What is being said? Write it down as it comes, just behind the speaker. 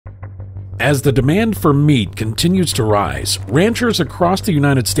As the demand for meat continues to rise, ranchers across the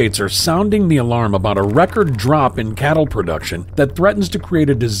United States are sounding the alarm about a record drop in cattle production that threatens to create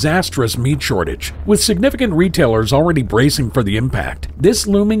a disastrous meat shortage. With significant retailers already bracing for the impact, this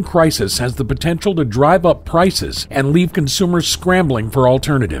looming crisis has the potential to drive up prices and leave consumers scrambling for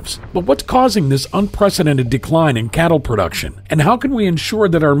alternatives. But what's causing this unprecedented decline in cattle production? And how can we ensure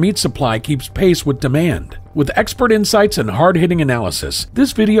that our meat supply keeps pace with demand? With expert insights and hard-hitting analysis,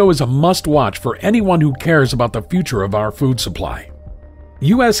 this video is a must-watch for anyone who cares about the future of our food supply.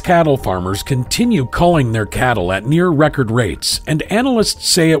 U.S. cattle farmers continue culling their cattle at near-record rates, and analysts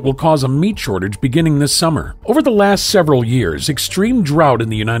say it will cause a meat shortage beginning this summer. Over the last several years, extreme drought in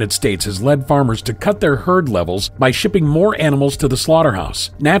the United States has led farmers to cut their herd levels by shipping more animals to the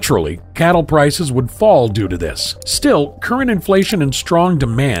slaughterhouse. Naturally, cattle prices would fall due to this. Still, current inflation and strong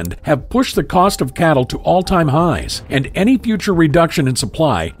demand have pushed the cost of cattle to all-time highs, and any future reduction in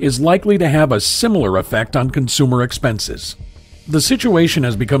supply is likely to have a similar effect on consumer expenses. The situation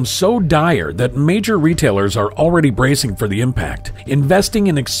has become so dire that major retailers are already bracing for the impact, investing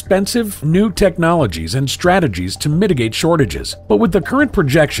in expensive new technologies and strategies to mitigate shortages. But with the current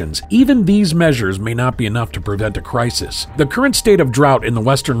projections, even these measures may not be enough to prevent a crisis. The current state of drought in the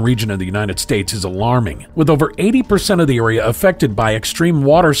western region of the United States is alarming, with over 80% of the area affected by extreme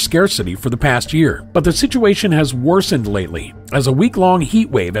water scarcity for the past year. But the situation has worsened lately, as a week-long heat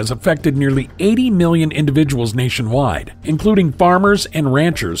wave has affected nearly 80 million individuals nationwide, including farmers and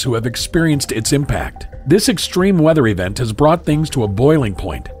ranchers who have experienced its impact. This extreme weather event has brought things to a boiling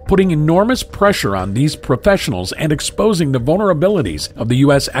point, putting enormous pressure on these professionals and exposing the vulnerabilities of the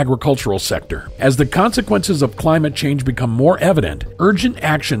U.S. agricultural sector. As the consequences of climate change become more evident, urgent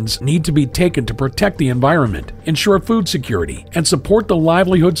actions need to be taken to protect the environment, ensure food security, and support the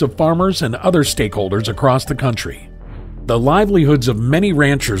livelihoods of farmers and other stakeholders across the country. The livelihoods of many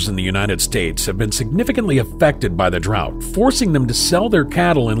ranchers in the United States have been significantly affected by the drought, forcing them to sell their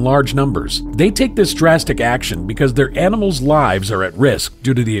cattle in large numbers. They take this drastic action because their animals' lives are at risk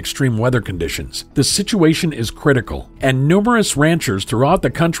due to the extreme weather conditions. The situation is critical, and numerous ranchers throughout the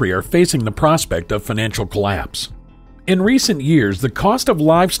country are facing the prospect of financial collapse. In recent years, the cost of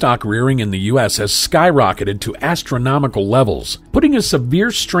livestock rearing in the U.S. has skyrocketed to astronomical levels, putting a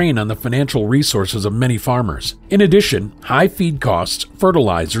severe strain on the financial resources of many farmers. In addition, high feed costs,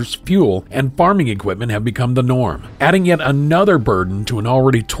 fertilizers, fuel, and farming equipment have become the norm, adding yet another burden to an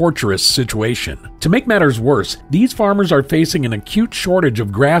already torturous situation. To make matters worse, these farmers are facing an acute shortage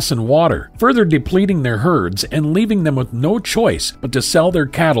of grass and water, further depleting their herds and leaving them with no choice but to sell their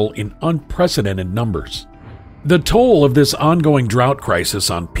cattle in unprecedented numbers. The toll of this ongoing drought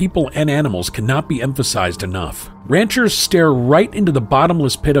crisis on people and animals cannot be emphasized enough. Ranchers stare right into the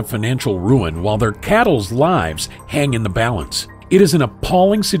bottomless pit of financial ruin while their cattle's lives hang in the balance. It is an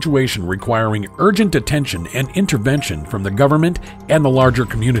appalling situation requiring urgent attention and intervention from the government and the larger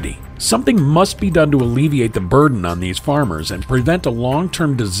community. Something must be done to alleviate the burden on these farmers and prevent a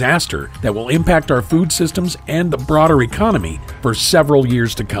long-term disaster that will impact our food systems and the broader economy for several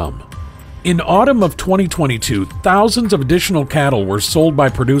years to come. In autumn of 2022, thousands of additional cattle were sold by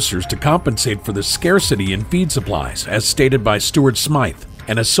producers to compensate for the scarcity in feed supplies, as stated by Stuart Smythe,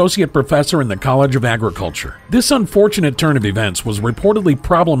 an associate professor in the College of Agriculture. This unfortunate turn of events was reportedly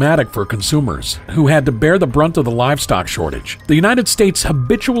problematic for consumers, who had to bear the brunt of the livestock shortage. The United States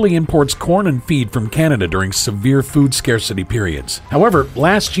habitually imports corn and feed from Canada during severe food scarcity periods. However,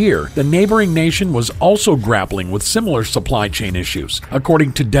 last year, the neighboring nation was also grappling with similar supply chain issues,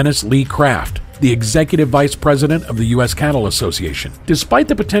 according to Dennis Lee Kraft, the executive vice president of the U.S. Cattle Association. Despite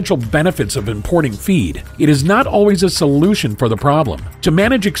the potential benefits of importing feed, it is not always a solution for the problem. To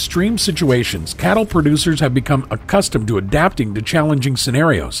manage extreme situations, cattle producers have become accustomed to adapting to challenging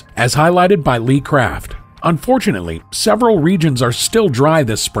scenarios, as highlighted by Lee Kraft. Unfortunately, several regions are still dry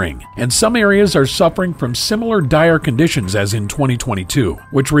this spring, and some areas are suffering from similar dire conditions as in 2022,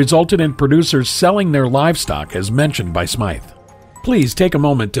 which resulted in producers selling their livestock as mentioned by Smythe. Please take a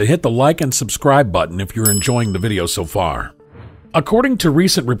moment to hit the like and subscribe button if you're enjoying the video so far. According to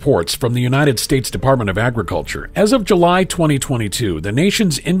recent reports from the United States Department of Agriculture, as of July 2022, the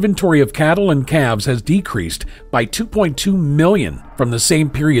nation's inventory of cattle and calves has decreased by 2.2 million from the same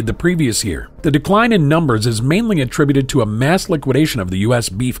period the previous year. The decline in numbers is mainly attributed to a mass liquidation of the U.S.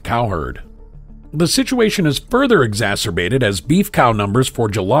 beef cow herd. The situation is further exacerbated as beef cow numbers for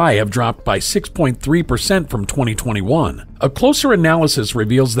July have dropped by 6.3% from 2021. A closer analysis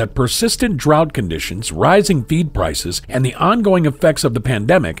reveals that persistent drought conditions, rising feed prices, and the ongoing effects of the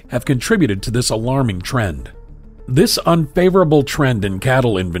pandemic have contributed to this alarming trend. This unfavorable trend in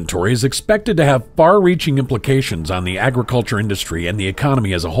cattle inventory is expected to have far-reaching implications on the agriculture industry and the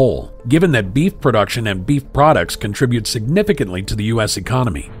economy as a whole, given that beef production and beef products contribute significantly to the U.S.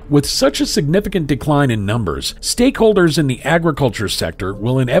 economy. With such a significant decline in numbers, stakeholders in the agriculture sector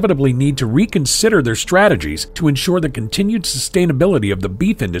will inevitably need to reconsider their strategies to ensure the continued sustainability of the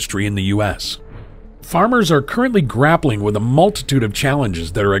beef industry in the U.S. Farmers are currently grappling with a multitude of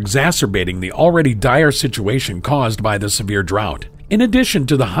challenges that are exacerbating the already dire situation caused by the severe drought. In addition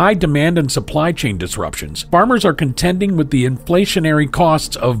to the high demand and supply chain disruptions, farmers are contending with the inflationary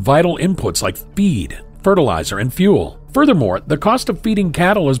costs of vital inputs like feed, fertilizer, and fuel. Furthermore, the cost of feeding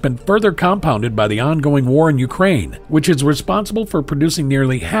cattle has been further compounded by the ongoing war in Ukraine, which is responsible for producing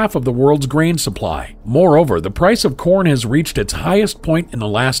nearly half of the world's grain supply. Moreover, the price of corn has reached its highest point in the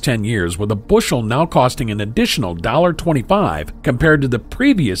last 10 years, with a bushel now costing an additional $1.25 compared to the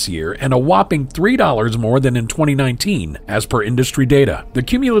previous year and a whopping $3 more than in 2019, as per industry data. The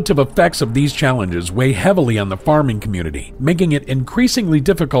cumulative effects of these challenges weigh heavily on the farming community, making it increasingly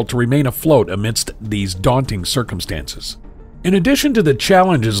difficult to remain afloat amidst these daunting circumstances. In addition to the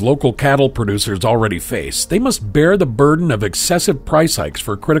challenges local cattle producers already face, they must bear the burden of excessive price hikes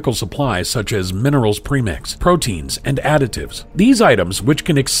for critical supplies such as minerals premix, proteins, and additives. These items, which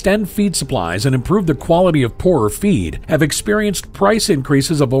can extend feed supplies and improve the quality of poorer feed, have experienced price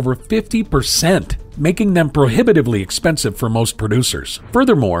increases of over 50%. Making them prohibitively expensive for most producers.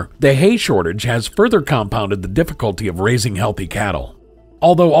 Furthermore, the hay shortage has further compounded the difficulty of raising healthy cattle.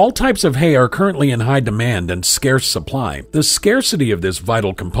 Although all types of hay are currently in high demand and scarce supply, the scarcity of this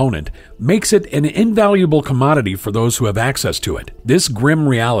vital component makes it an invaluable commodity for those who have access to it. This grim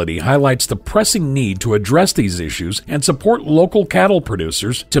reality highlights the pressing need to address these issues and support local cattle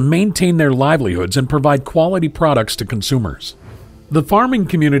producers to maintain their livelihoods and provide quality products to consumers. The farming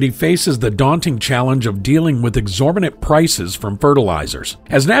community faces the daunting challenge of dealing with exorbitant prices from fertilizers.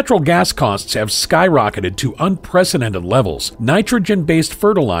 As natural gas costs have skyrocketed to unprecedented levels, nitrogen-based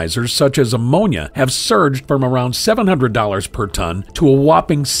fertilizers such as ammonia have surged from around $700 per ton to a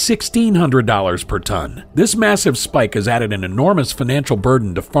whopping $1,600 per ton. This massive spike has added an enormous financial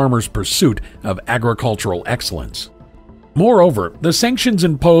burden to farmers' pursuit of agricultural excellence. Moreover, the sanctions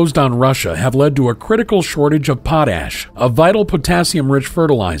imposed on Russia have led to a critical shortage of potash, a vital potassium-rich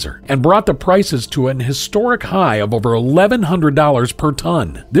fertilizer, and brought the prices to an historic high of over $1,100 per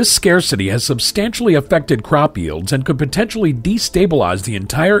ton. This scarcity has substantially affected crop yields and could potentially destabilize the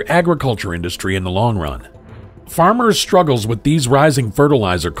entire agriculture industry in the long run. Farmers' struggles with these rising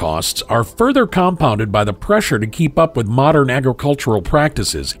fertilizer costs are further compounded by the pressure to keep up with modern agricultural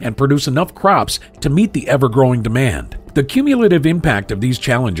practices and produce enough crops to meet the ever-growing demand. The cumulative impact of these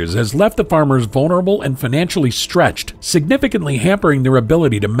challenges has left the farmers vulnerable and financially stretched, significantly hampering their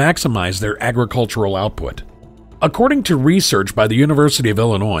ability to maximize their agricultural output. According to research by the University of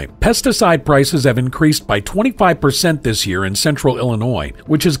Illinois, pesticide prices have increased by 25% this year in central Illinois,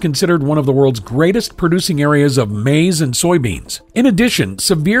 which is considered one of the world's greatest producing areas of maize and soybeans. In addition,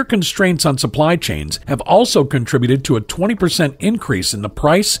 severe constraints on supply chains have also contributed to a 20% increase in the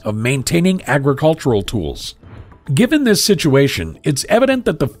price of maintaining agricultural tools. Given this situation, it's evident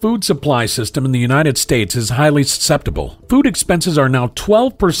that the food supply system in the United States is highly susceptible. Food expenses are now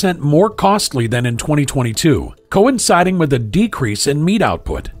 12% more costly than in 2022, coinciding with a decrease in meat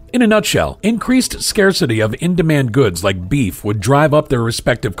output. In a nutshell, increased scarcity of in-demand goods like beef would drive up their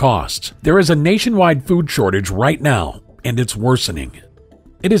respective costs. There is a nationwide food shortage right now, and it's worsening.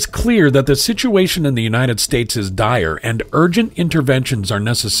 It is clear that the situation in the United States is dire and urgent interventions are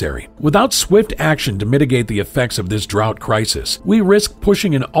necessary. Without swift action to mitigate the effects of this drought crisis, we risk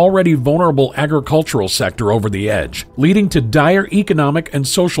pushing an already vulnerable agricultural sector over the edge, leading to dire economic and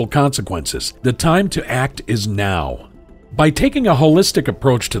social consequences. The time to act is now. By taking a holistic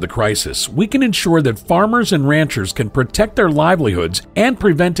approach to the crisis, we can ensure that farmers and ranchers can protect their livelihoods and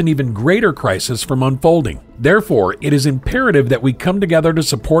prevent an even greater crisis from unfolding. Therefore, it is imperative that we come together to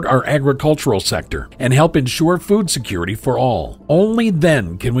support our agricultural sector and help ensure food security for all. Only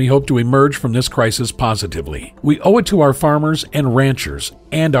then can we hope to emerge from this crisis positively. We owe it to our farmers and ranchers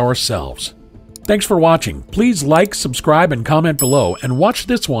and ourselves. Thanks for watching. Please like, subscribe, and comment below, and watch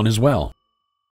this one as well.